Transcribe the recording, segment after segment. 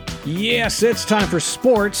Yes, it's time for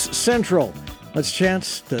Sports Central. Let's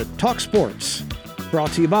chance to talk sports.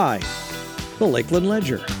 Brought to you by the Lakeland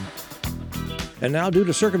Ledger. And now, due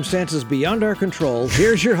to circumstances beyond our control,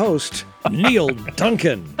 here's your host, Neil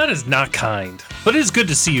Duncan. That is not kind, but it is good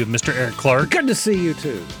to see you, Mr. Eric Clark. Good to see you,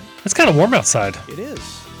 too. It's kind of warm outside. It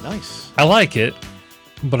is. Nice. I like it,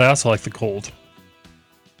 but I also like the cold.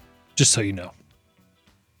 Just so you know.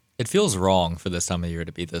 It feels wrong for this time of year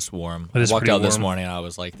to be this warm. It is I walked pretty out this warm. morning and I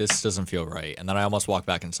was like, this doesn't feel right. And then I almost walked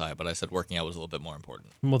back inside, but I said working out was a little bit more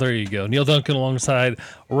important. Well, there you go. Neil Duncan alongside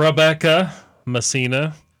Rebecca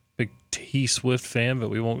Messina. Big T-Swift fan,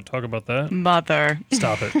 but we won't talk about that. Mother.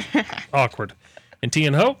 Stop it. Awkward. And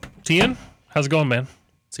Tian Hope. Tian, how's it going, man?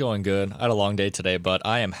 It's going good. I had a long day today, but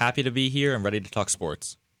I am happy to be here and ready to talk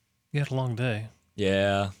sports. You had a long day.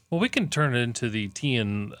 Yeah. Well, we can turn it into the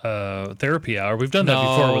Tian therapy hour. We've done that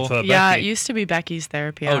before with Yeah, Becky. it used to be Becky's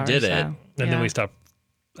therapy Oh, hour. did it? And yeah. then we stopped.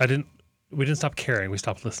 We didn't stop caring. We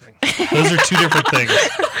stopped listening. Those are two different things.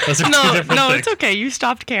 Those are two different things. It's okay. You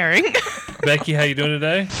stopped caring. Becky, how you doing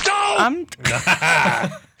today?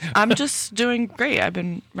 I'm just doing great. I've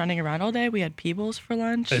been running around all day. We had Peebles for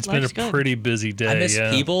lunch. It's been a Life's good. pretty busy day. I miss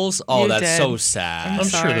yeah. Peebles. Oh, You that's did. so sad. I'm sure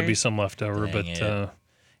sorry. there'll be some left over, Dang but it.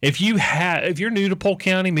 if you're new to Polk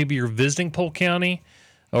County, maybe you're visiting Polk County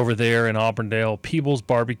over there in Auburndale, Peebles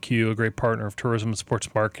Barbecue, a great partner of tourism and sports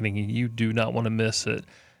marketing, and you do not want to miss it.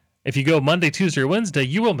 If you go Monday, Tuesday, or Wednesday,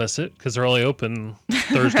 you will miss it because they're only open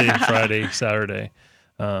Thursday, Friday, Saturday.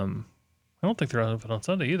 I don't think they're open on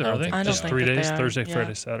Sunday either, I are don't they? think I Just don't 3 think that days, they are, Thursday, yeah.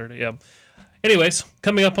 Friday, Saturday. Yeah. Anyways,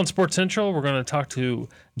 coming up on Sports Central, we're going to talk to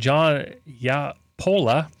John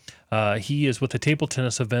Yapola. He is with a table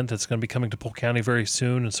tennis event that's going to be coming to Polk County very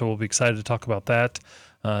soon, and so we'll be excited to talk about that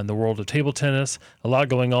in the world of table tennis. A lot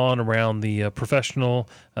going on around the professional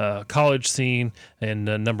college scene and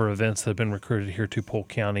a number of events that have been recruited here to Polk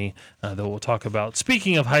County that we'll talk about.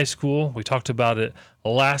 Speaking of high school, we talked about it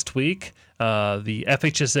last week. The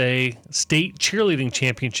FHSA State Cheerleading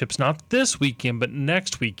Championships, not this weekend, but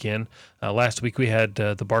next weekend. Last week we had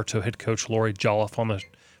the Bartow head coach Lori Jolliffe on the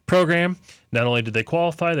program. Not only did they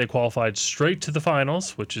qualified straight to the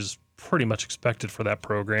finals, which is pretty much expected for that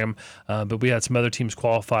program, but we had some other teams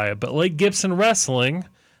qualify. But Lake Gibson Wrestling,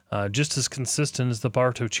 just as consistent as the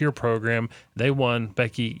Bartow cheer program, they won,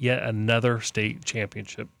 Becky, yet another state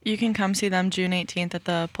championship. You can come see them June 18th at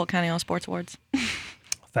the Polk County All Sports Awards.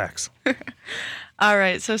 Facts. All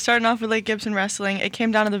right, so starting off with Lake Gibson Wrestling, it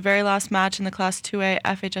came down to the very last match in the Class 2A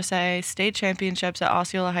FHSA State Championships at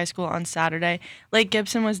Osceola High School on Saturday. Lake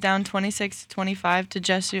Gibson was down 26-25 to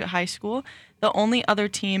Jesuit High School, the only other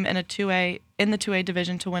team in the 2A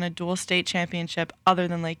division to win a dual state championship other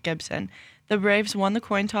than Lake Gibson. The Braves won the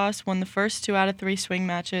coin toss, won the first 2 out of 3 swing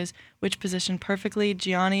matches, which positioned perfectly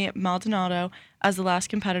Gianni Maldonado as the last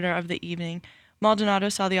competitor of the evening. Maldonado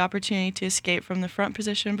saw the opportunity to escape from the front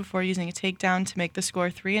position before using a takedown to make the score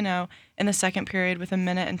 3-0 in the second period with 1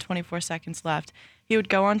 minute and 24 seconds left. He would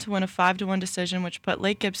go on to win a 5-1 decision, which put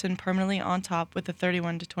Lake Gibson permanently on top with a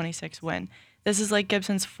 31-26 win. This is Lake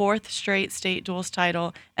Gibson's 4th straight state duals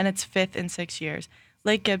title and its 5th in 6 years.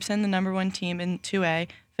 Lake Gibson, the number 1 team in 2A,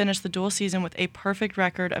 finished the dual season with a perfect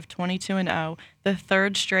record of 22-0. The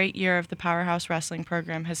 3rd straight year of the Powerhouse Wrestling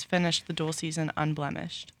program has finished the dual season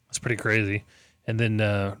unblemished. That's pretty crazy. And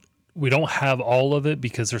then we don't have all of it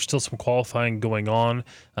because there's still some qualifying going on,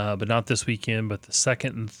 but not this weekend. But the 2nd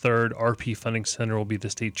and 3rd RP Funding Center will be the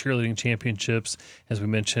state cheerleading championships. As we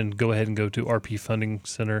mentioned, go ahead and go to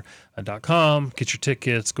rpfundingcenter.com, get your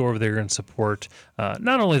tickets, go over there and support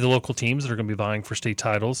not only the local teams that are going to be vying for state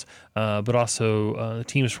titles, but also the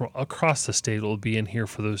teams from across the state will be in here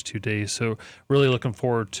for those 2 days. So really looking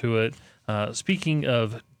forward to it. Speaking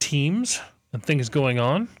of teams and things going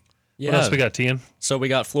on, what else we got, Tian? So we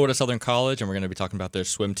got Florida Southern College, and we're going to be talking about their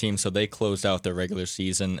swim team. So they closed out their regular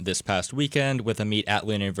season this past weekend with a meet at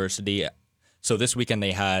Lynn University. So this weekend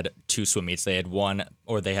they had 2 swim meets. They had one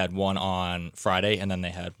on Friday, and then they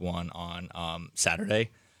had one on Saturday.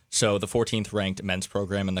 So the 14th ranked men's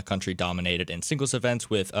program in the country dominated in singles events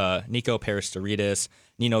with Nico Peristeridis,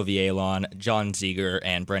 Nino Vielon, John Ziegler,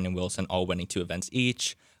 and Brandon Wilson all winning 2 events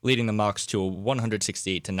each, leading the Mocs to a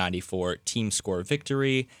 168-94 team score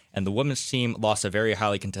victory. And the women's team lost a very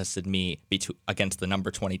highly contested meet against the number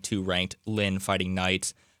 22 ranked Lynn Fighting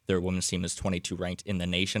Knights. Their women's team is 22 ranked in the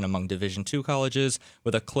nation among Division II colleges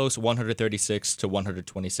with a close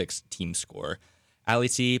 136-126 team score.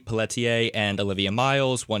 Alice Pelletier and Olivia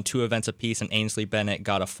Miles won 2 events apiece, and Ainsley Bennett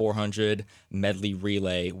got a 400 medley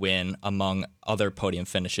relay win among other podium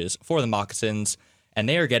finishes for the Moccasins. and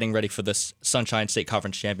they are getting ready for this Sunshine State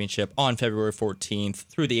Conference Championship on February 14th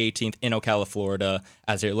through the 18th in Ocala, Florida,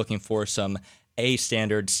 as they're looking for some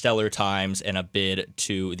A-standard stellar times and a bid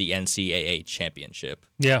to the NCAA championship.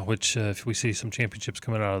 Yeah, which if we see some championships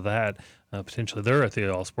coming out of that, potentially they're at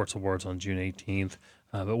the All Sports Awards on June 18th.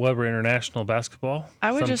 But Weber International Basketball.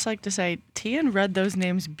 I would just like to say, Tian read those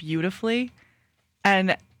names beautifully,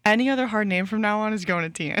 and any other hard name from now on is going to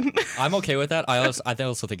Tian. I'm okay with that. I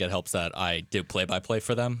also think it helps that I do play-by-play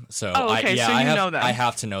for them. So Oh, okay, so you know them. I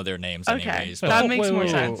have to know their names Okay. anyways. That makes more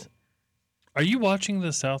sense. Are you watching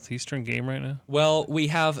the Southeastern game right now? Well, we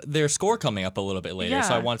have their score coming up a little bit later,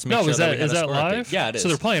 so I Yeah. want to make sure is that that we have is a that score update. live? Yeah, it is. So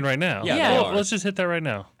they're playing right now. Yeah, Yeah. they Well, are. let's just hit that right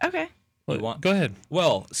now. Okay. want- Go ahead.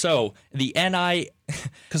 Well, so the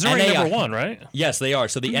Because they're ranked number 1, right? Yes, they are.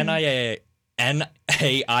 So the NAIA.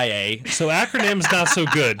 So acronyms not so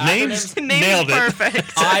good. Names nailed it.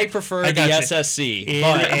 Perfect. I prefer I the got you. SSC.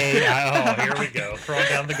 But, Oh, here we go. Throwing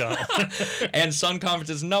down the gauntlet. and Sun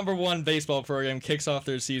Conference's #1 baseball program kicks off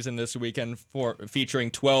their season this weekend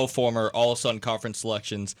featuring 12 former All-Sun Conference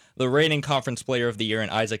selections, the reigning Conference Player of the Year in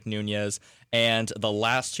Isaac Nunez, and the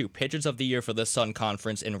last 2 pitchers of the year for the Sun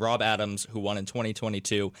Conference in Rob Adams, who won in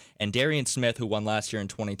 2022, and Darian Smith, who won last year in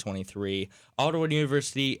 2023. Ottawa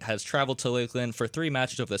University has traveled to Lakeland for 3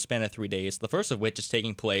 matches over the span of 3 days, the first of which is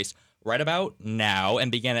taking place right about now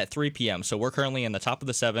and began at 3 p.m. So we're currently in the top of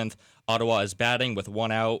the 7th. Ottawa is batting with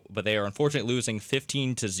 1 out, but they are unfortunately losing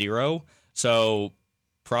 15-0. So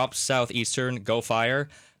props Southeastern, go Fire,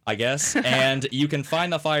 I guess. And you can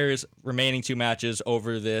find the Fire's remaining 2 matches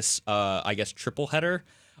over this, triple header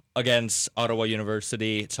against Ottawa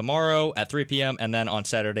University tomorrow at 3 p.m. and then on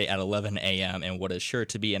Saturday at 11 a.m. in what is sure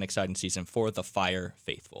to be an exciting season for the Fire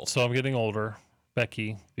faithful. So I'm getting older.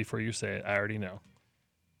 Becky, before you say it, I already know.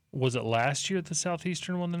 Was it last year that the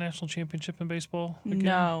Southeastern won the national championship in baseball? again?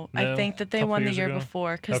 No, I think that they Couple won the years year ago?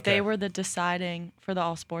 before because Okay. they were the deciding for the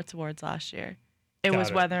All Sports Awards last year. It Got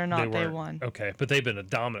was whether or not they weren't- won. Okay, but they've been a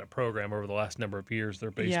dominant program over the last number of years,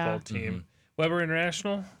 their baseball Yeah. team. Weber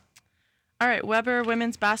International? All right, Weber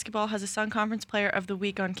women's basketball has a Sun Conference Player of the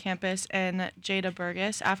Week on campus in Jada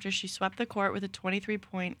Burgess after she swept the court with a 23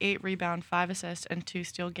 point, 8 rebound, 5 assist, and 2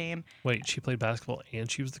 steal game. Wait, she played basketball and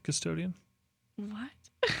she was the custodian? What?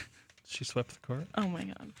 She swept the court? Oh my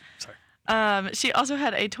God. Sorry. She also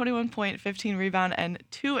had a 21 point, 15 rebound, and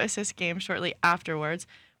 2 assist game shortly afterwards.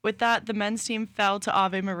 With that, the men's team fell to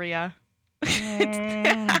Ave Maria.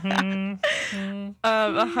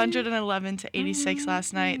 111 to 86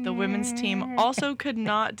 last night. The women's team also could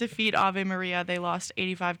not defeat Ave Maria. They lost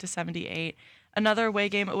 85 to 78. Another away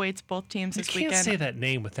game awaits both teams You this can't weekend. say that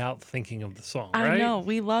name without thinking of the song, I right? know.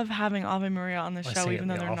 We love having Ave Maria on the I show, say it even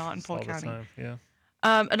though the they're not in office Polk all the County. time,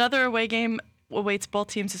 Yeah. Another away game awaits both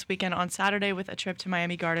teams this weekend on Saturday with a trip to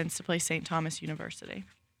Miami Gardens to play St. Thomas University.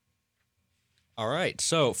 All right,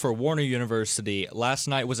 so for Warner University, last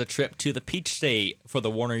night was a trip to the Peach State for the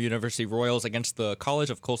Warner University Royals against the College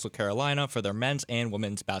of Coastal Carolina for their men's and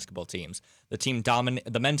women's basketball teams.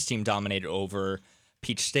 The men's team dominated over the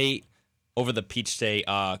Peach State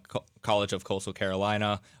College of Coastal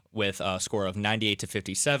Carolina with a score of 98 to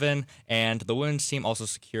 57, and the women's team also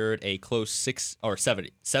secured a close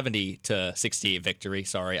 70 to 60 victory.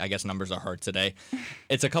 Sorry, I guess numbers are hard today.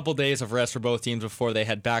 It's a couple days of rest for both teams before they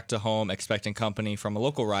head back to home, expecting company from a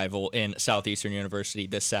local rival in Southeastern University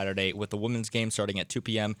this Saturday, with the women's game starting at 2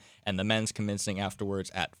 p.m. and the men's commencing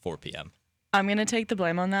afterwards at 4 p.m. I'm going to take the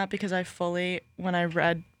blame on that because when I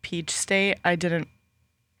read Peach State,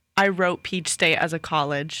 I wrote Peach State as a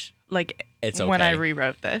college, It's when I okay.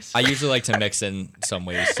 rewrote this. I usually like to mix in some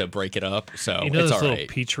ways to break it up, so You know it's those all little right.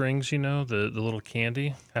 peach rings, the little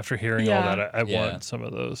candy? After hearing all Yeah. that, I Yeah. want some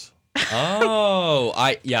of those. Oh,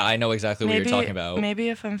 I know exactly what you're talking about. Maybe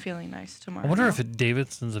if I'm feeling nice tomorrow. I wonder if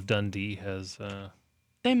Davidson's of Dundee has,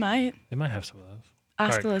 They might. they might have some of those.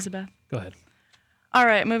 Ask All right. Elizabeth. Go ahead. All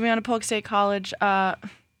right, moving on to Polk State College.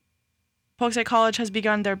 Polk State College has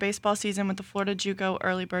begun their baseball season with the Florida JUCO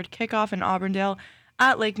Early Bird Kickoff in Auburndale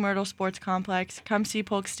at Lake Myrtle Sports Complex. Come see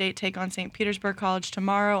Polk State take on St. Petersburg College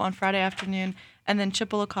tomorrow on Friday afternoon, and then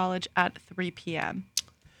Chippewa College at 3 p.m.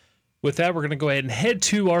 With that, we're going to go ahead and head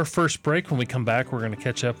to our first break. When we come back, we're going to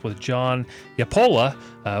catch up with John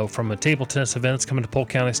Yapola from the table tennis events coming to Polk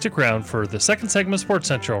County. Stick around for the second segment of Sports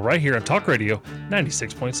Central right here on Talk Radio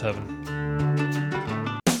 96.7.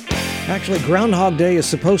 Actually, Groundhog Day is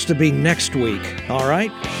supposed to be next week, all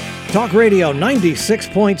right? Talk Radio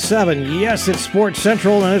 96.7. Yes, it's Sports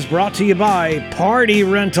Central, and it's brought to you by Party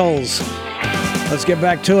Rentals. Let's get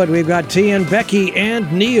back to it. We've got Tian, Becky,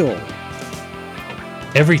 and Neil.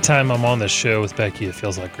 Every time I'm on this show with Becky, it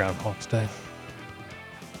feels like Groundhog's Day.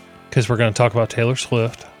 because we're going to talk about Taylor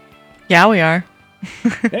Swift. Yeah, we are.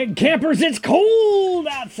 Hey, campers, it's cold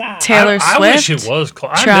outside. Taylor I Swift. wish it was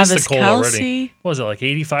cold. I Travis missed the cold already. Kelce. What was it, like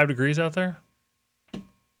 85 degrees out there?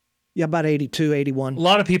 Yeah, about 82, 81. A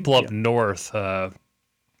lot of people up north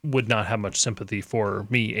would not have much sympathy for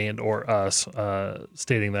me and or us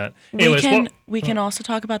stating that. Anyways, We can also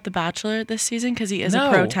talk about The Bachelor this season because he is No.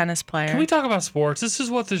 a pro tennis player. Can we talk about sports? This is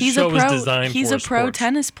what this He's show a pro. is designed He's for. a pro sports.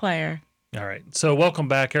 tennis player. All right. So welcome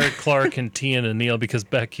back, Eric Clark and Tian and Neil, because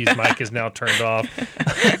Becky's mic is now turned off.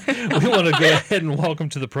 We want to go ahead and welcome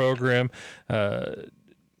to the program,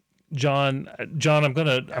 John. John, I'm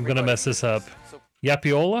gonna mess this up.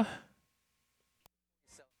 Yapiola.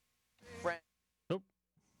 Nope.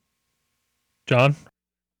 John.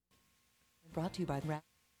 Brought to you by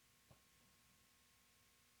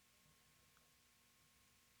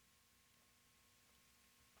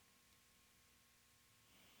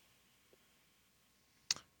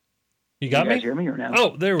You got you me? guys hear me or no?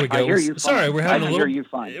 Oh, there we go. I hear you Sorry, fine. we're having I a hear little. you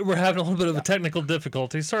fine. We're having a little bit of a technical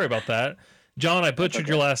difficulty. Sorry about that, John. I butchered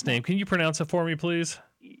your last name. Can you pronounce it for me, please?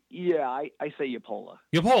 Yeah, I say Yapola.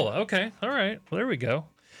 Yapola. Okay. All right. Well, there we go.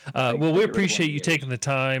 Well, we Get rid of appreciate one of you the taking the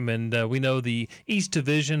time, and we know the East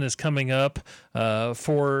Division is coming up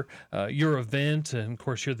for your event, and of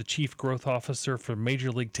course, you're the Chief Growth Officer for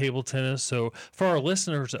Major League Table Tennis. So, for our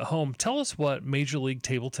listeners at home, tell us what Major League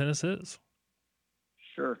Table Tennis is.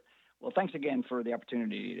 Sure. Well, thanks again for the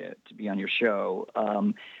opportunity to be on your show.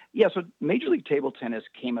 So Major League Table Tennis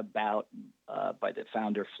came about by the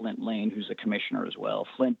founder, Flint Lane, who's a commissioner as well.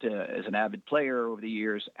 Flint is an avid player over the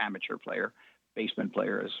years, amateur player, basement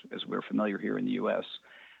player, as we're familiar here in the U.S.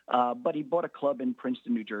 But he bought a club in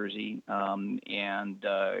Princeton, New Jersey, and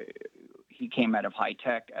he came out of high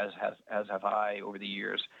tech, as have I over the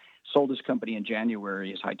years. Sold his company in January,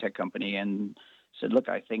 his high tech company, and said, look,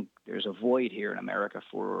 I think there's a void here in America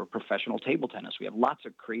for professional table tennis. We have lots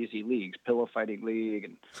of crazy leagues, pillow fighting league,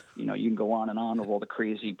 and, you can go on and on of all the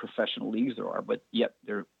crazy professional leagues there are, but yet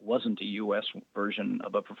there wasn't a U.S. version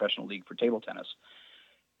of a professional league for table tennis.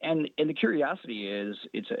 And the curiosity is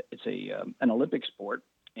it's an Olympic sport,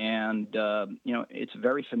 and, it's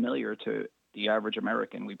very familiar to the average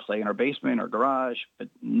American. We play in our basement, our garage, but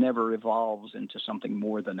never evolves into something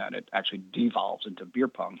more than that. It actually devolves into beer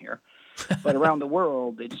pong here. But around the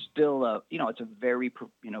world, it's still it's a very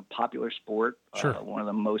popular sport. Sure. One of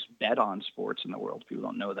the most bet on sports in the world. People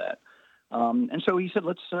don't know that. And so he said,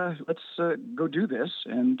 let's go do this.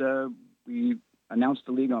 And we announced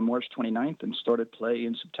the league on March 29th and started play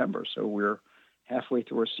in September. So we're halfway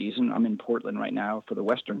through our season. I'm in Portland right now for the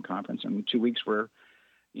Western Conference. And in 2 weeks, we're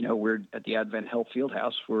at the Advent Health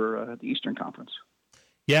Fieldhouse for the Eastern Conference.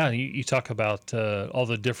 Yeah, you talk about all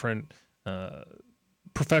the different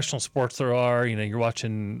professional sports there are. You're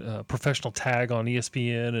watching professional tag on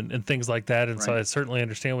ESPN and things like that. And so I certainly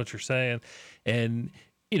understand what you're saying. And,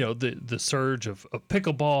 the surge of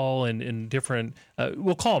pickleball and different,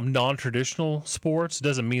 we'll call them non-traditional sports.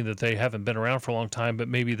 Doesn't mean that they haven't been around for a long time, but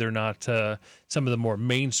maybe they're not some of the more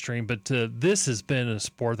mainstream. But this has been a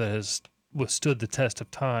sport that has withstood the test of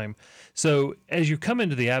time. So as you come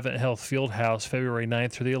into the Advent Health Fieldhouse, February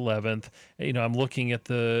 9th through the 11th, I'm looking at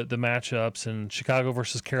the matchups in Chicago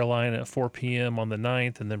versus Carolina at 4 p.m. on the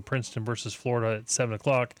 9th, and then Princeton versus Florida at 7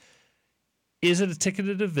 o'clock. Is it a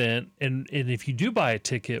ticketed event? And if you do buy a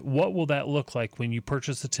ticket, what will that look like when you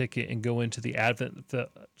purchase the ticket and go into the Advent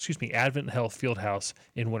Health Fieldhouse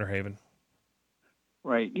in Winter Haven?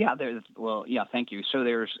 Right. Yeah. Thank you. So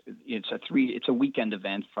it's a weekend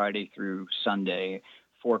event, Friday through Sunday,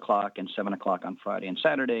 4 o'clock and 7 o'clock on Friday and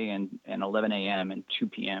Saturday, and 11 a.m. and 2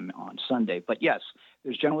 p.m. on Sunday. But yes,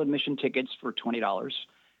 there's general admission tickets for $20,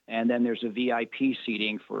 and then there's a VIP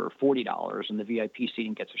seating for $40, and the VIP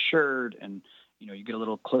seating gets a shirt, and you get a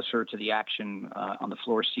little closer to the action on the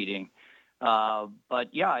floor seating. But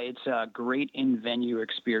yeah, it's a great in-venue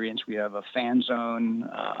experience. We have a fan zone,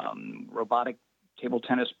 robotic table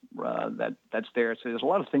tennis that's there. So there's a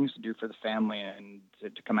lot of things to do for the family and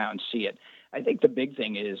to come out and see it. I think the big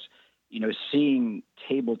thing is, seeing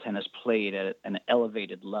table tennis played at an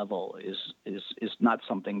elevated level is not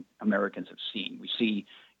something Americans have seen. We see,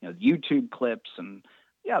 YouTube clips, and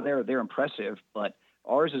yeah, they're impressive, but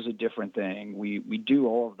ours is a different thing. We do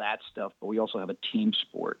all of that stuff, but we also have a team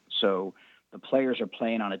sport. So the players are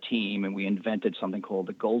playing on a team, and we invented something called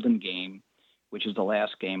the Golden Game, which is the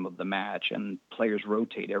last game of the match, and players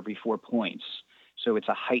rotate every 4 points. So it's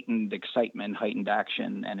a heightened excitement, heightened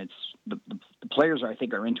action, and it's the players, I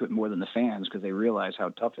think, are into it more than the fans because they realize how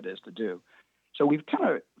tough it is to do. So we've kind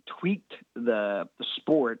of tweaked the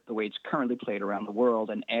sport the way it's currently played around the world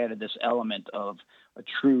and added this element of a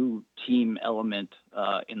true team element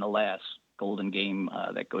in the last golden game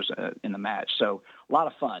that goes in the match. So a lot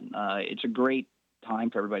of fun. It's a great time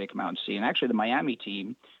for everybody to come out and see. And actually the Miami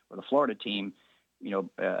team or the Florida team,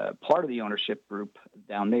 part of the ownership group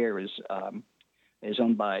down there is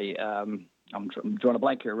owned by, I'm drawing a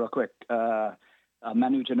blank here real quick,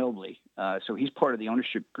 Manu Ginobili. So he's part of the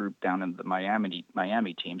ownership group down in the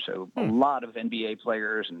Miami team. So a lot of NBA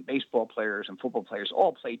players and baseball players and football players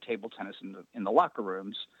all play table tennis in the locker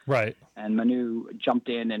rooms. Right. And Manu jumped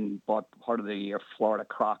in and bought part of the Florida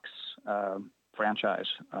Crocs franchise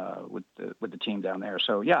with the team down there.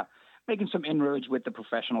 So yeah, making some inroads with the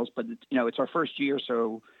professionals, but it's our first year,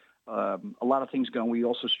 so a lot of things going. We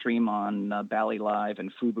also stream on Bally Live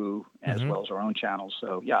and Fubu as well as our own channels.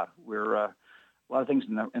 So yeah, we're a lot of things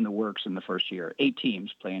in the works in the first year. 8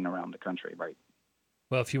 teams playing around the country, right?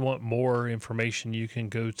 Well, if you want more information, you can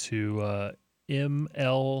go to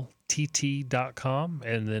mltt.com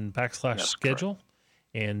and then /schedule. Correct.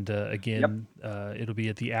 And again, it'll be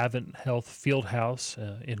at the Advent Health Fieldhouse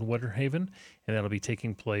in Winter Haven, and that'll be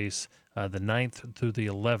taking place the 9th through the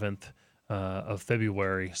 11th of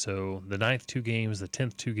February. So the 9th, 2 games, the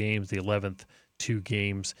 10th, 2 games, the 11th, 2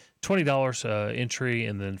 games, $20 entry.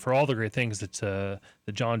 And then for all the great things that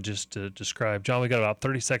John just described. John, we got about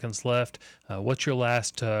 30 seconds left. What's your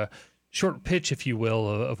last short pitch, if you will,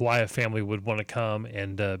 of why a family would want to come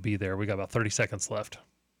and be there? We got about 30 seconds left.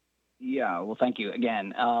 Yeah, well, thank you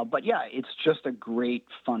again. But yeah, it's just a great,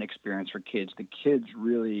 fun experience for kids. The kids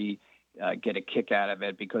really get a kick out of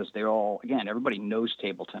it because everybody knows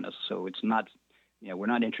table tennis. So it's not, we're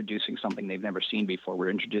not introducing something they've never seen before. We're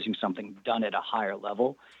introducing something done at a higher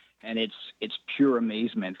level. And it's pure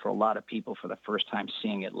amazement for a lot of people for the first time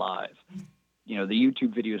seeing it live. The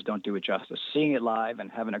YouTube videos don't do it justice. Seeing it live and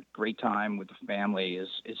having a great time with the family is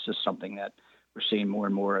just something that we're seeing more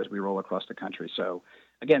and more as we roll across the country. So,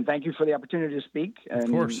 again, thank you for the opportunity to speak and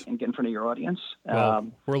get in front of your audience. Well,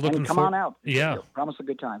 we're looking come on out. Yeah. Promise a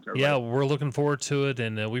good time for everybody. Yeah, we're looking forward to it,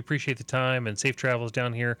 and we appreciate the time and safe travels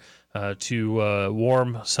down here to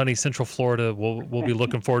warm, sunny Central Florida. We'll be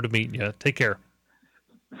looking forward to meeting you. Take care.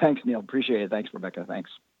 Thanks, Neil. Appreciate it. Thanks, Rebecca. Thanks.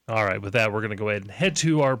 All right, with that, we're going to go ahead and head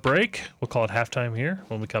to our break. We'll call it halftime here.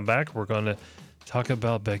 When we come back, we're going to talk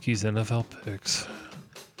about Becky's NFL picks.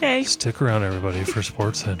 Hey. Stick around, everybody, for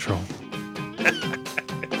Sports Central.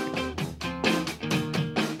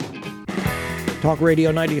 Talk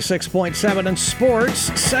Radio 96.7 and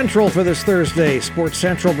Sports Central for this Thursday. Sports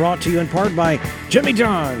Central brought to you in part by Jimmy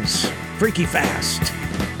John's Freaky Fast.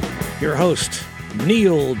 Your host,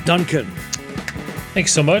 Neil Duncan.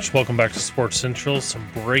 Thanks so much. Welcome back to Sports Central. Some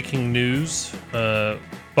breaking news.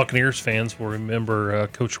 Buccaneers fans will remember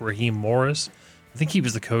Coach Raheem Morris. I think he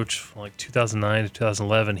was the coach from like 2009 to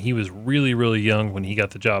 2011. He was really, really young when he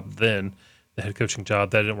got the job then, the head coaching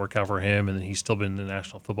job. That didn't work out for him, and then he's still been in the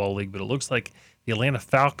National Football League. But it looks like the Atlanta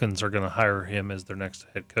Falcons are going to hire him as their next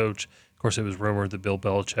head coach. Of course, it was rumored that Bill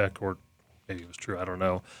Belichick, or maybe it was true, I don't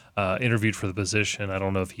know, interviewed for the position. I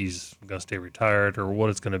don't know if he's going to stay retired or what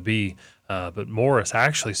it's going to be. But Morris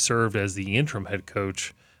actually served as the interim head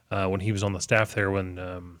coach when he was on the staff there when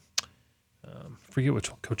forget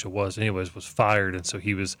which coach it was. Anyways, was fired, and so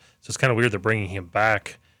it's kind of weird they're bringing him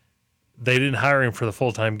back. They didn't hire him for the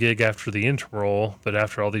full-time gig after the interim role, but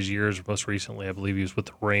after all these years, most recently, I believe he was with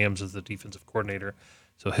the Rams as the defensive coordinator.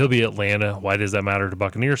 So he'll be at Atlanta. Why does that matter to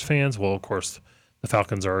Buccaneers fans? Well, of course, the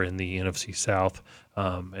Falcons are in the NFC South,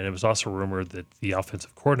 and it was also rumored that the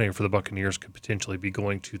offensive coordinator for the Buccaneers could potentially be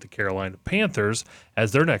going to the Carolina Panthers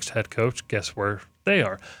as their next head coach. Guess where they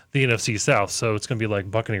are? The NFC South. So it's going to be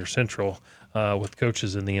like Buccaneer Central with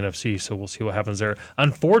coaches in the NFC. So we'll see what happens there.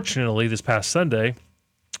 Unfortunately, this past Sunday,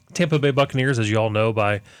 Tampa Bay Buccaneers, as you all know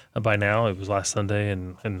by now, it was last Sunday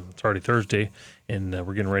and it's already Thursday, and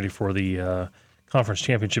we're getting ready for the conference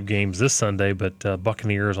championship games this Sunday. But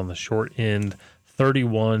Buccaneers on the short end,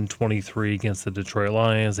 31-23 against the Detroit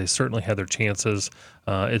Lions. They certainly had their chances.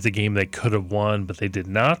 It's a game they could have won, but they did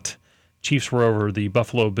not. Chiefs were over the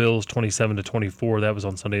Buffalo Bills 27-24. That was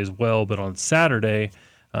on Sunday as well. But on Saturday,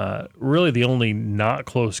 really the only not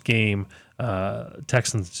close game,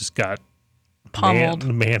 Texans just got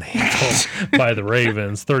manhandled by the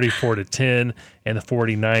Ravens 34-10, and the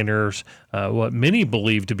 49ers, what many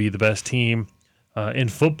believe to be the best team in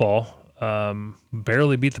football,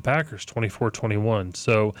 barely beat the Packers 24-21.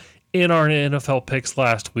 So in our NFL picks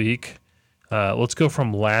last week, let's go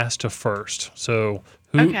from last to first. So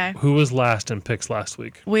who was last in picks last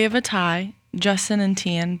week? We have a tie. Justin and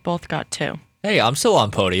Tian both got 2. Hey, I'm still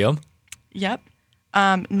on podium. Yep.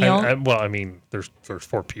 Neil. Well, I mean, there's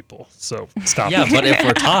 4 people, so stop Yeah, it. but if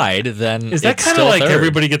we're tied, then Is that it's kind still of like third.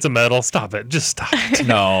 everybody gets a medal? Stop it. Just stop it.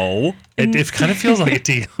 No. It kind of feels like a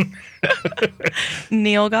team.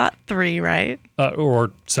 Neil got 3 right,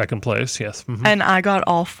 Or second place, yes. Mhm. and I got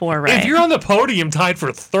all 4 right. If you're on the podium tied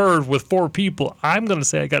for third with 4 people, I'm going to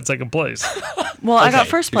say I got second place. well, I got Okay.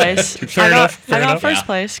 first place. Fair I got, enough, fair I got enough. first Yeah.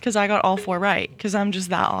 place because I got all 4 right because I'm just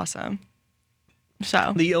that awesome.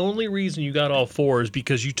 So The only reason you got all 4 is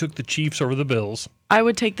because you took the Chiefs over the Bills. I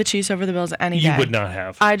would take the Chiefs over the Bills any day. You would not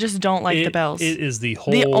have. I just don't like the Bills. It is the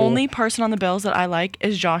whole. The only person on the Bills that I like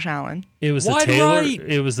is Josh Allen. It was the Wide Taylor. right.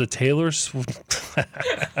 It was the Taylor.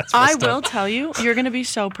 I will tell you, you're going to be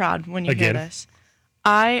so proud when you Again? hear this.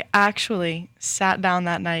 I actually sat down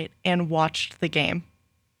that night and watched the game.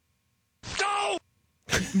 No!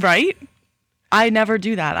 Right? I never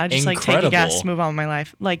do that. I just take a guess, Incredible. move on with my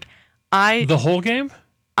life. Like I The whole game.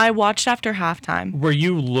 I watched after halftime. Were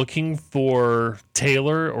you looking for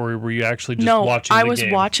Taylor, or were you actually just No, watching? I the was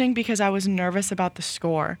game? watching because I was nervous about the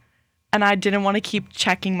score. And I didn't want to keep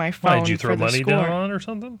checking my phone Why, did you throw for the money score. down on or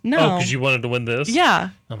something? No. Oh, because you wanted to win this. Yeah.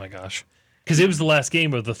 Oh my gosh. Because it was the last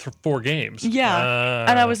game of the 4 games. Yeah.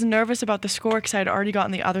 And I was nervous about the score because I had already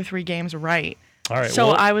gotten the other 3 games right. All right. So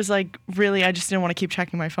well, I was like, really, I just didn't want to keep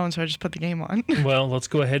checking my phone, so I just put the game on. well, let's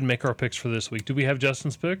go ahead and make our picks for this week. Do we have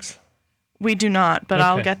Justin's picks? We do not, but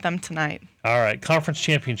I'll Okay. get them tonight. All right. Conference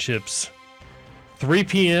championships, 3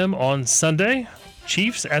 p.m. on Sunday.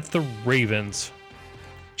 Chiefs at the Ravens.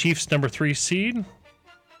 Chiefs number 3 seed.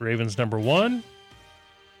 Ravens number 1.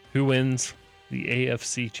 Who wins the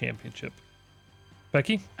AFC championship?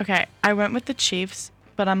 Becky? Okay, I went with the Chiefs,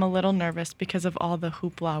 but I'm a little nervous because of all the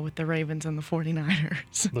hoopla with the Ravens and the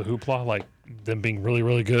 49ers. The hoopla, like them being really,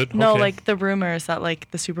 really good? No, Okay. like the rumors that like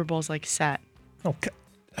the Super Bowl's like set. Okay.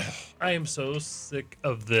 I am so sick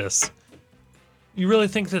of this. You really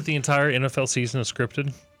think that the entire NFL season is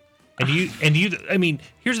scripted? I mean,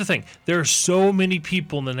 here's the thing. There are so many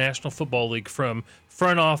people in the National Football League, from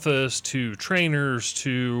front office to trainers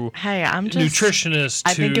to Hey, I'm just nutritionists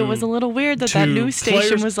I think it was a little weird that that to news station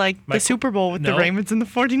players. was like My- the Super Bowl with No. the Ravens and the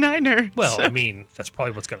 49ers. Well, I mean, that's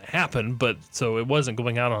probably what's going to happen, but so it wasn't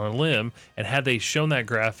going out on a limb. And had they shown that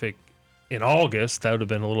graphic in August, that would have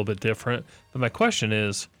been a little bit different. But my question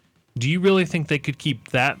is, do you really think they could keep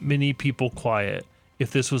that many people quiet if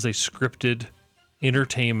this was a scripted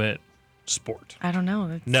entertainment sport? I don't know.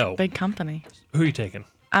 It's No. a big company. Who are you taking?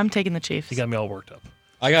 I'm taking the Chiefs. You got me all worked up.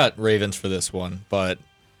 I got Ravens for this one, but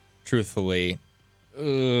truthfully,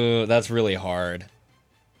 that's really hard.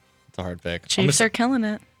 It's a hard pick. Chiefs are killing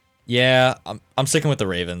it. Yeah, I'm sticking with the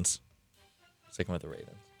Ravens. Sticking with the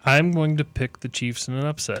Ravens. I'm going to pick the Chiefs in an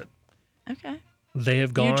upset. Okay. They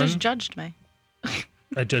have gone. You just judged me.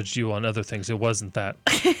 I judged you on other things. It wasn't that.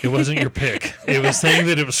 It wasn't your pick. It was saying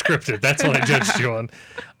that it was scripted. That's what I judged you on.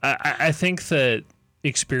 I think that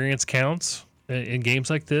experience counts in games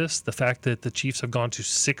like this. The fact that the Chiefs have gone to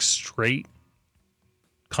 6 straight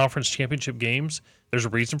conference championship games, there's a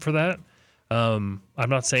reason for that. I'm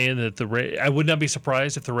not saying that I would not be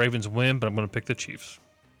surprised if the Ravens win, but I'm going to pick the Chiefs.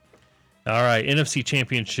 All right, NFC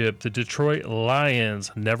Championship. The Detroit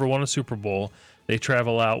Lions never won a Super Bowl. They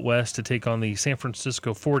travel out west to take on the San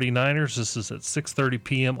Francisco 49ers. This is at 6:30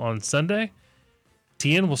 p.m. on Sunday.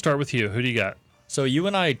 Tien, we'll start with you. Who do you got? So you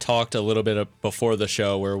and I talked a little bit before the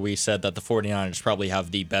show where we said that the 49ers probably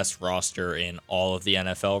have the best roster in all of the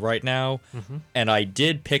NFL right now. And I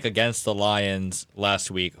did pick against the Lions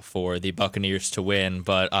last week for the Buccaneers to win,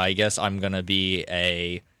 but I guess I'm going to be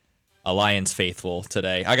a Lions faithful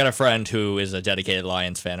today. I got a friend who is a dedicated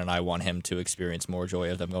Lions fan, and I want him to experience more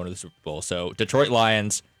joy of them going to the Super Bowl. So Detroit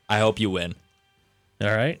Lions, I hope you win. All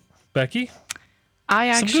right, Becky.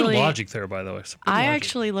 I Some good logic there, by the way. Some good I logic.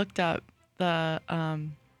 actually looked up the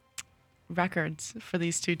records for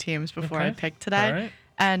these two teams before I Okay. picked today. All right.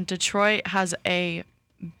 And Detroit has a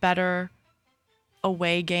better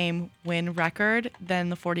away game win record than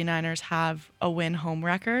the 49ers have a win home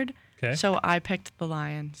record. Okay. So I picked the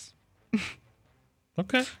Lions.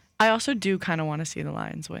 Okay. I also do kind of want to see the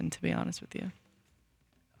Lions win, to be honest with you.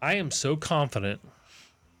 I am so confident.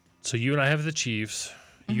 So you and I have the Chiefs.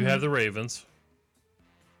 You have the Ravens.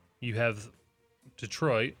 You have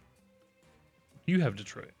Detroit. You have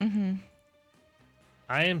Detroit.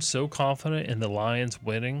 I am so confident in the Lions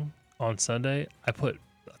winning on Sunday. I put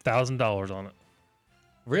 $1,000 on it.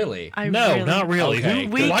 Really? No, not really. Okay,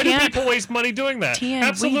 Who, We why do can't- people waste money doing that? Tian,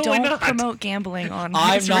 Absolutely we don't not. promote gambling on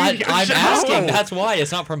I'm this not. radio I'm show. asking. That's why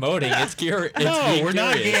it's not promoting. It's curious. No, we're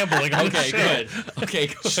not gambling on the Okay, show. good. Okay,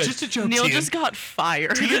 It's good. just a joke. Neil Tian. just got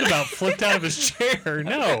fired. Tian about flipped out of his chair.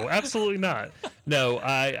 No, absolutely not. No,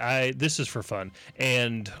 I this is for fun.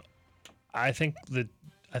 And I think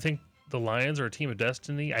the Lions are a team of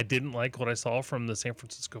destiny. I didn't like what I saw from the San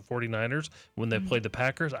Francisco 49ers when they played the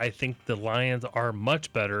Packers. I think the Lions are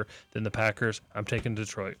much better than the Packers. I'm taking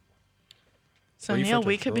Detroit. So Three for Neil,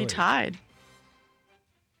 we could be Detroit. tied.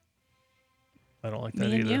 I don't like that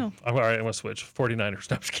Me and either. you. All right, I'm going to switch. 49ers.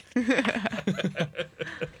 No, I'm just kidding.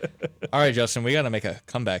 All right, Justin, we got to make a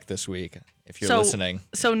comeback this week. If you're listening,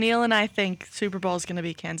 So Neil and I think Super Bowl is going to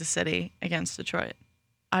be Kansas City against Detroit.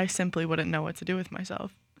 I simply wouldn't know what to do with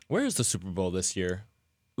myself. where is the Super Bowl this year?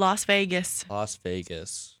 Las Vegas. Las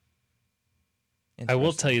Vegas. I will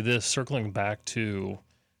Interesting. tell you this, circling back to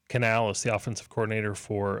Canales, the offensive coordinator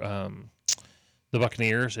for the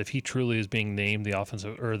Buccaneers, if he truly is being named the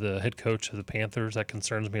offensive or the head coach of the Panthers, that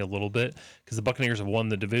concerns me a little bit because the Buccaneers have won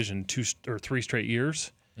the division 2 or 3 straight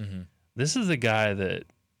years. Mm-hmm. This is a guy that,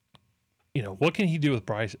 what can he do with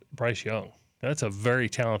Bryce Young? That's a very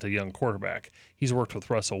talented young quarterback. He's worked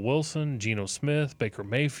with Russell Wilson, Geno Smith, Baker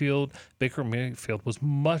Mayfield. Baker Mayfield was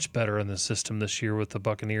much better in the system this year with the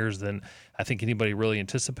Buccaneers than I think anybody really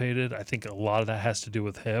anticipated. I think a lot of that has to do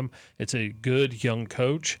with him. It's a good young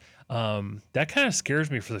coach. That kind of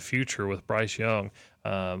scares me for the future with Bryce Young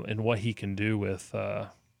and what he can do with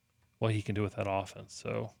that offense.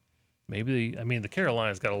 So maybe the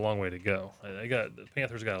Carolinas got a long way to go. The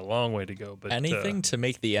Panthers got a long way to go. But Anything to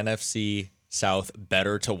make the NFC South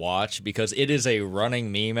better to watch, because it is a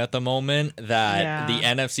running meme at the moment that the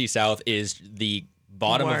NFC South is the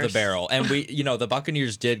bottom of the Worst. barrel. And the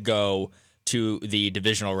Buccaneers did go to the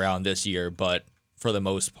divisional round this year, but for the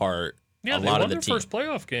most part, yeah, a they lot won of the their team, first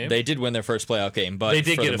playoff game. they did win their first playoff game, but They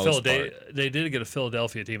did for get the a most Philadelphia. part, They did get a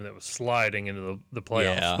Philadelphia team that was sliding into the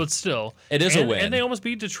playoffs, Yeah. but still, It is a win. And they almost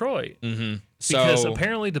beat Detroit mm-hmm. because So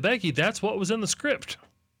apparently DeBecky, that's what was in the script.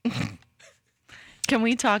 Can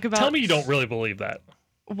we talk about Tell me you don't really believe that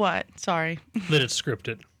what? Sorry. that it's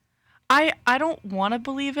scripted. I don't want to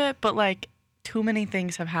believe it, but like too many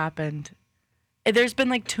things have happened. There's been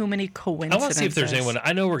like too many I coincidences. want to see if there's anyone.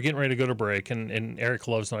 I know we're getting ready to go to break, and Eric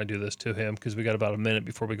loves when I do this to him because we got about a minute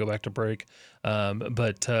before we go back to break.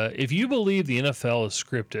 But if you believe the NFL is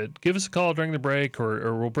scripted, give us a call during the break,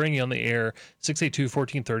 or we'll bring you on the air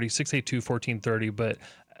 682-1430, 682-1430. But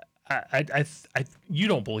I you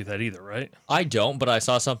don't believe that either, right? I don't, but I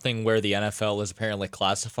saw something where the NFL is apparently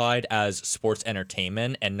classified as sports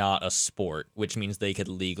entertainment and not a sport, which means they could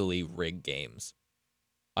legally rig games.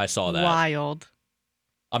 I saw that. Wild.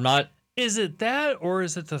 I'm not. Is it that, or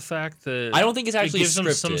is it the fact that I don't think it's actually it gives them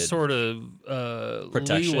some scripted. sort of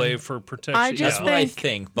Protection? leeway for protection? I just That's what I think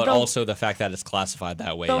think, but the- also the fact that it's classified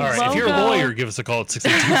that way. the All right, if you're a logo- lawyer, give us a call at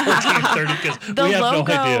 682-1430 because The we have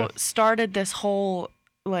logo no idea. started this whole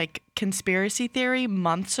like conspiracy theory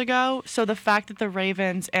months ago. So the fact that the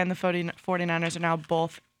Ravens and the 49ers are now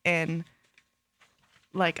both in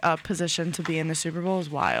like a position to be in the Super Bowl is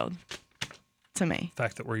wild to me. The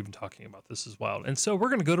fact that we're even talking about this is wild. And so we're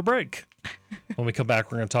going to go to break. When we come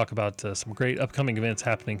back, we're going to talk about some great upcoming events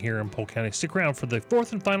happening here in Polk County. Stick around for the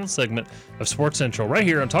fourth and final segment of Sports Central right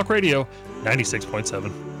here on Talk Radio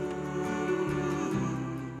 96.7.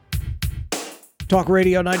 Talk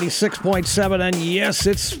Radio 96.7, and yes,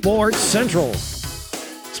 it's Sports Central.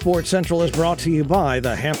 Sports Central is brought to you by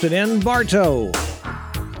the Hampton Inn Bartow.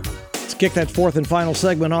 Let's kick that fourth and final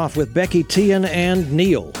segment off with Becky, Tian, and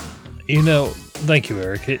Neil. Thank you,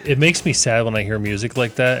 Eric. It makes me sad when I hear music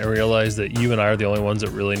like that and realize that you and I are the only ones that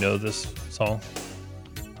really know this song.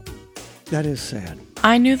 That is sad.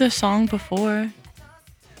 I knew the song before.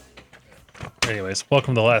 Anyways,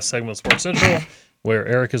 welcome to the last segment of Sports Central, where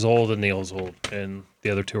Eric is old and Neil is old, and the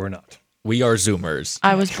other two are not. We are Zoomers.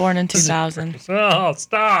 I was born in 2000. Oh,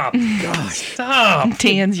 stop. Stop.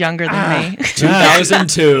 Tian's younger than me.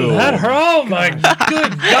 2002. Oh, my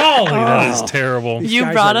good golly. That is terrible. You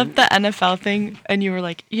guys brought are- up the NFL thing, and you were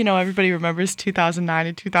like, everybody remembers 2009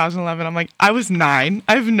 and 2011. I'm like, I was 9.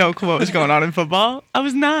 I have no clue what was going on in football. I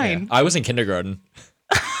was 9. I was in kindergarten.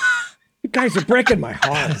 You guys are breaking my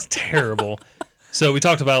heart. That's terrible. So we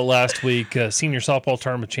talked about last week, Senior Softball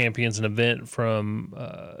Tournament Champions, an event from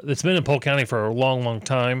that's been in Polk County for a long, long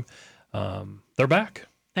time. They're back.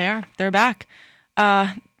 They are. They're back.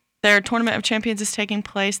 Their Tournament of Champions is taking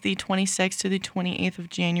place the 26th to the 28th of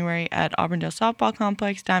January at Auburndale Softball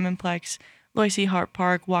Complex, Diamondplex, Loyce Hart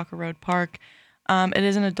Park, Walker Road Park. It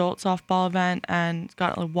is an adult softball event, and it's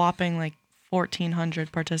got a whopping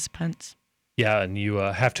 1,400 participants. Yeah, and you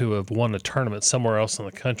have to have won a tournament somewhere else in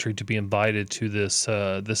the country to be invited to this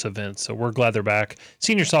event. So we're glad they're back.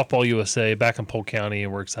 Senior Softball USA back in Polk County,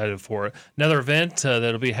 and we're excited for it. Another event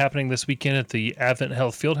that'll be happening this weekend at the Advent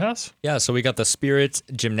Health Fieldhouse. Yeah, so we got the Spirit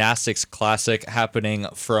Gymnastics Classic happening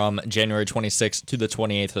from January 26th to the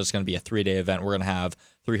 28th. So it's going to be a 3-day event. We're going to have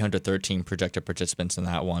 313 projected participants in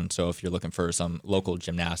that one. So if you're looking for some local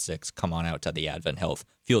gymnastics, come on out to the Advent Health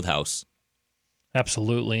Fieldhouse.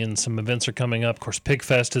 Absolutely, and some events are coming up. Of course, Pig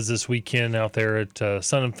Fest is this weekend out there at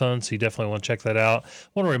Sun and Fun, so you definitely want to check that out. I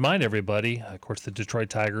want to remind everybody, of course, the Detroit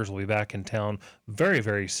Tigers will be back in town very,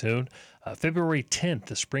 very soon. February 10th,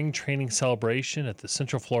 the spring training celebration at the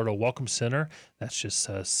Central Florida Welcome Center. That's just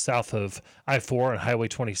south of I-4 and Highway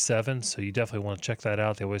 27, so you definitely want to check that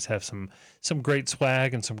out. They always have some great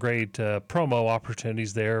swag and some great promo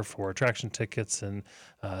opportunities there for attraction tickets and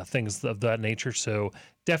things of that nature, so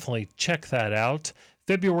definitely check that out.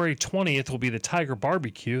 February 20th will be the Tiger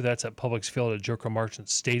Barbecue. That's at Publix Field at Joker Marchant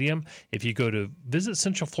Stadium. If you go to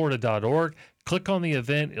visitcentralflorida.org, click on the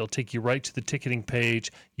event. It'll take you right to the ticketing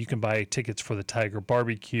page. You can buy tickets for the Tiger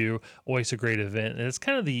Barbecue. Always a great event. And it's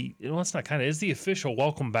kind of it's the official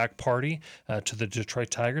welcome back party to the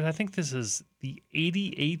Detroit Tigers. I think this is the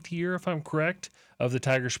 88th year, if I'm correct, of the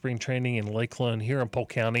Tiger spring training in Lakeland here in Polk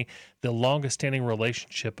County, the longest standing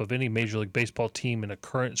relationship of any Major League Baseball team in a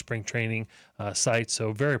current spring training site.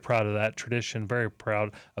 So very proud of that tradition, very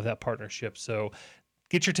proud of that partnership. So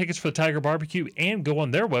get your tickets for the Tiger Barbecue and go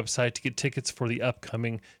on their website to get tickets for the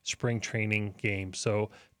upcoming spring training game.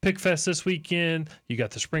 So Pig Fest this weekend. You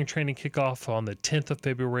got the spring training kickoff on the 10th of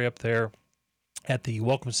February up there at the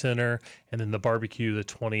Welcome Center, and then the barbecue the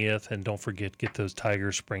 20th. And don't forget, get those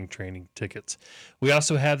Tiger spring training tickets. We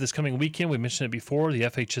also have this coming weekend, we mentioned it before, the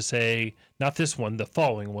FHSA, not this one, the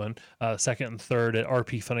following one, second and third at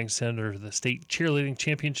RP Funding Center, the state cheerleading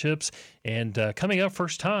championships. And coming up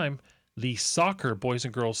first time, the soccer boys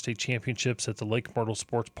and girls state championships at the Lake Myrtle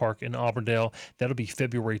Sports Park in Auburndale. That'll be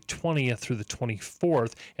February 20th through the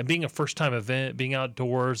 24th. And being a first-time event, being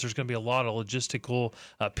outdoors, there's going to be a lot of logistical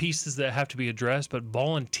pieces that have to be addressed, but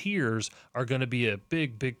volunteers are going to be a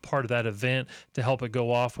big, big part of that event to help it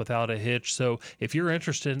go off without a hitch. So if you're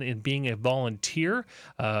interested in being a volunteer,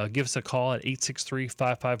 give us a call at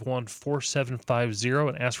 863-551-4750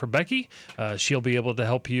 and ask for Becky. She'll be able to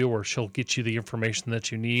help you, or she'll get you the information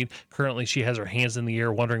that you need. Currently, she has her hands in the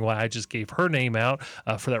air wondering why I just gave her name out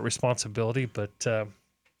for that responsibility. But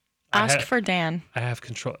ask for Dan. I have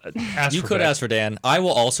control. You could ask for Dan. I will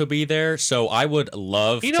also be there, so I would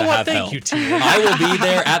love to have help. Thank you, Tia. I will be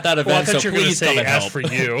there at that event, Well, I thought so you were please come and ask help. for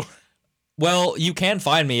you. Well, you can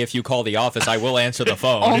find me if you call the office. I will answer the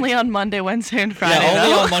phone. Only on Monday, Wednesday, and Friday. Yeah,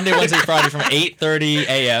 only though. on Monday, Wednesday, Friday from 8:30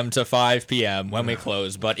 a.m. to 5 p.m. when we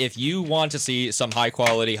close. But if you want to see some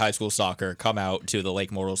high-quality high school soccer, come out to the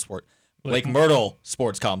Lake Myrtle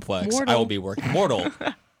Sports Complex. Mortal. I will be working. Mortal.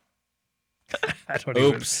 I don't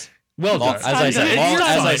even. Oops. Well Long, done. as I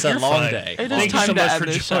said, You're long fine. day. It is Thank you time so to much end for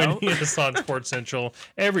this joining show. us on Sports Central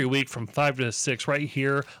every week from 5 to 6 right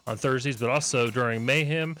here on Thursdays, but also during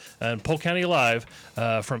Mayhem and Polk County Live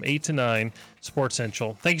from 8 to 9, Sports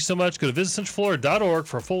Central. Thank you so much. Go to visitcentralflorida.org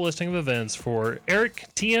for a full listing of events. For Eric,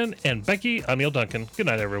 Tian, and Becky, I'm Neil Duncan. Good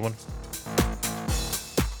night, everyone.